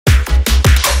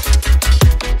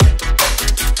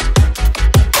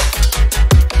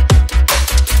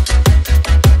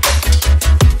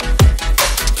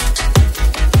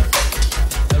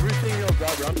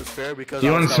because Do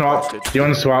you want to swap? Do you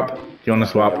want to swap? Do you want to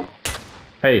swap?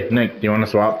 Hey, Nick, do you want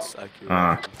to swap?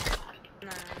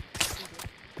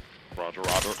 Roger,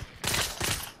 Roger.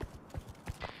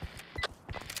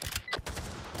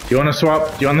 Do you want to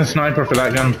swap? Do you want the sniper for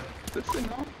that gun? Do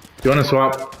you want to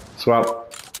swap?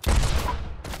 Swap.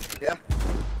 Yeah.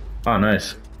 Oh,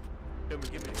 nice. Give me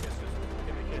a kiss.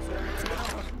 Give me a kiss.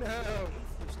 No.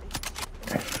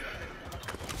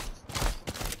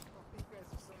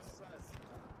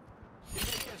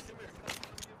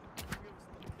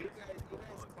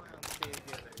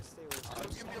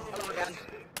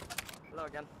 Hello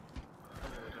again.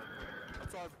 I'm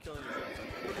sorry for killing you.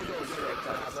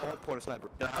 I want point a sniper.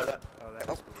 Can I have that?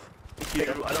 Oh. Thank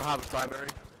you. I don't have a primary.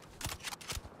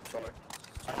 Sorry.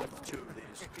 I have 2 of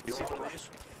these. You want one of these?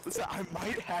 Listen, I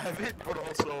might have it, but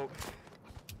also...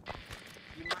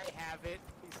 You might have it,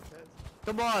 he says.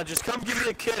 Come on, just come give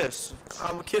me a kiss.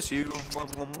 I'm gonna kiss you. Mwah,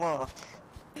 mwah, mwah.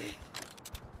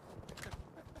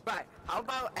 Right, how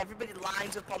about everybody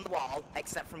lines up on the wall,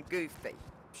 except from Goofy?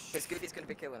 Because Goofy's gonna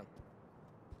be killing him.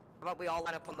 How about we all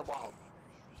line up on the wall?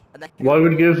 And then... Why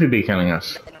would Goofy be killing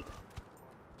us?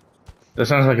 That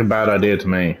sounds like a bad idea to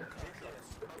me.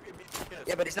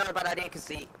 Yeah, but it's not a bad idea because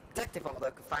the detective over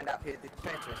there could find out who the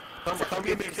perpetrator is. Come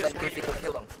give me a kiss. Then Goofy could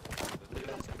kill him.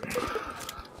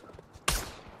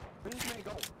 Where's this man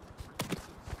going?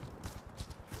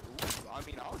 I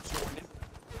mean, I'll join him.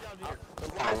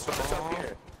 Up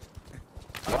here.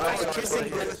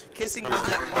 Kissing one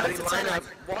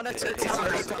at a time.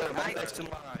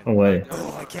 Oh wait.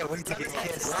 Oh, I can't wait to get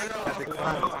kissed. I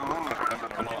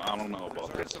don't know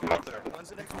about this.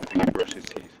 Brush his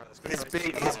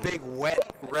teeth. His big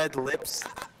wet red lips.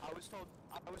 I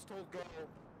was told go.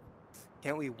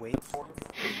 Can't we wait for him?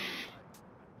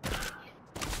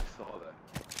 Saw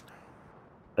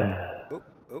that. Oop,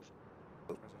 oop.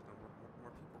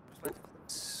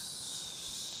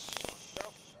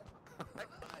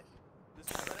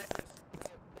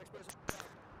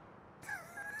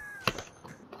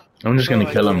 I'm just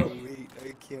gonna kill him.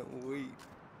 I can't wait.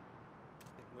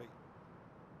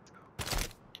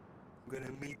 I'm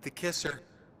gonna meet the kisser.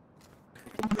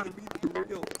 I'm gonna meet the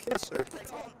real kisser.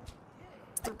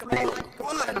 Come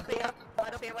on, line up here,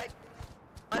 wait.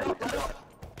 Line up. Go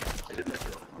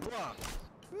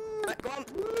on.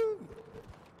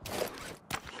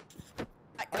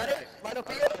 Got it, line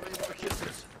up here.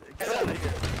 Get out of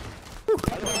here.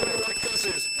 I don't have any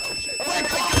kisses.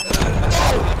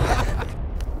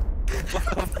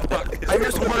 I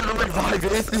just wanted to revive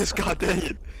Atheist,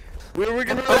 goddammit. We were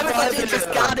gonna revive I it.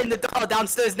 just guarding the door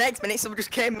downstairs next minute, someone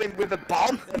just came in with a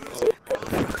bomb.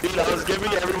 Dude, I was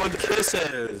giving everyone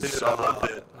kisses.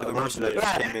 The mercenaries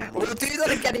came in. Right, we'll do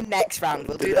that again in next round.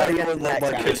 We'll do that again in next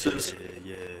round. Kisses.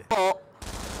 Yeah. But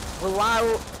we'll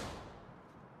allow...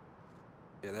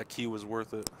 Yeah, that key was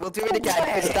worth it. We'll do it again,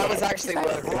 because that was actually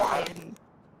worth it.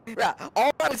 Right,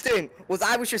 all I was doing was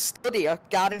I was just stood here,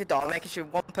 guarding the door, making sure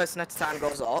one person at a time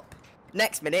goes up.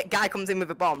 Next minute, guy comes in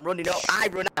with a bomb, running up, I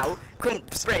run out, come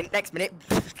sprint, next minute,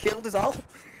 killed us all.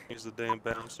 He's the damn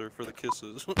bouncer for the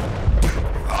kisses.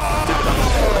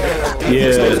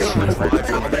 Yes.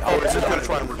 I was just gonna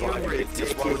try and revive it.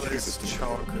 Take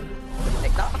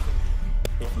that.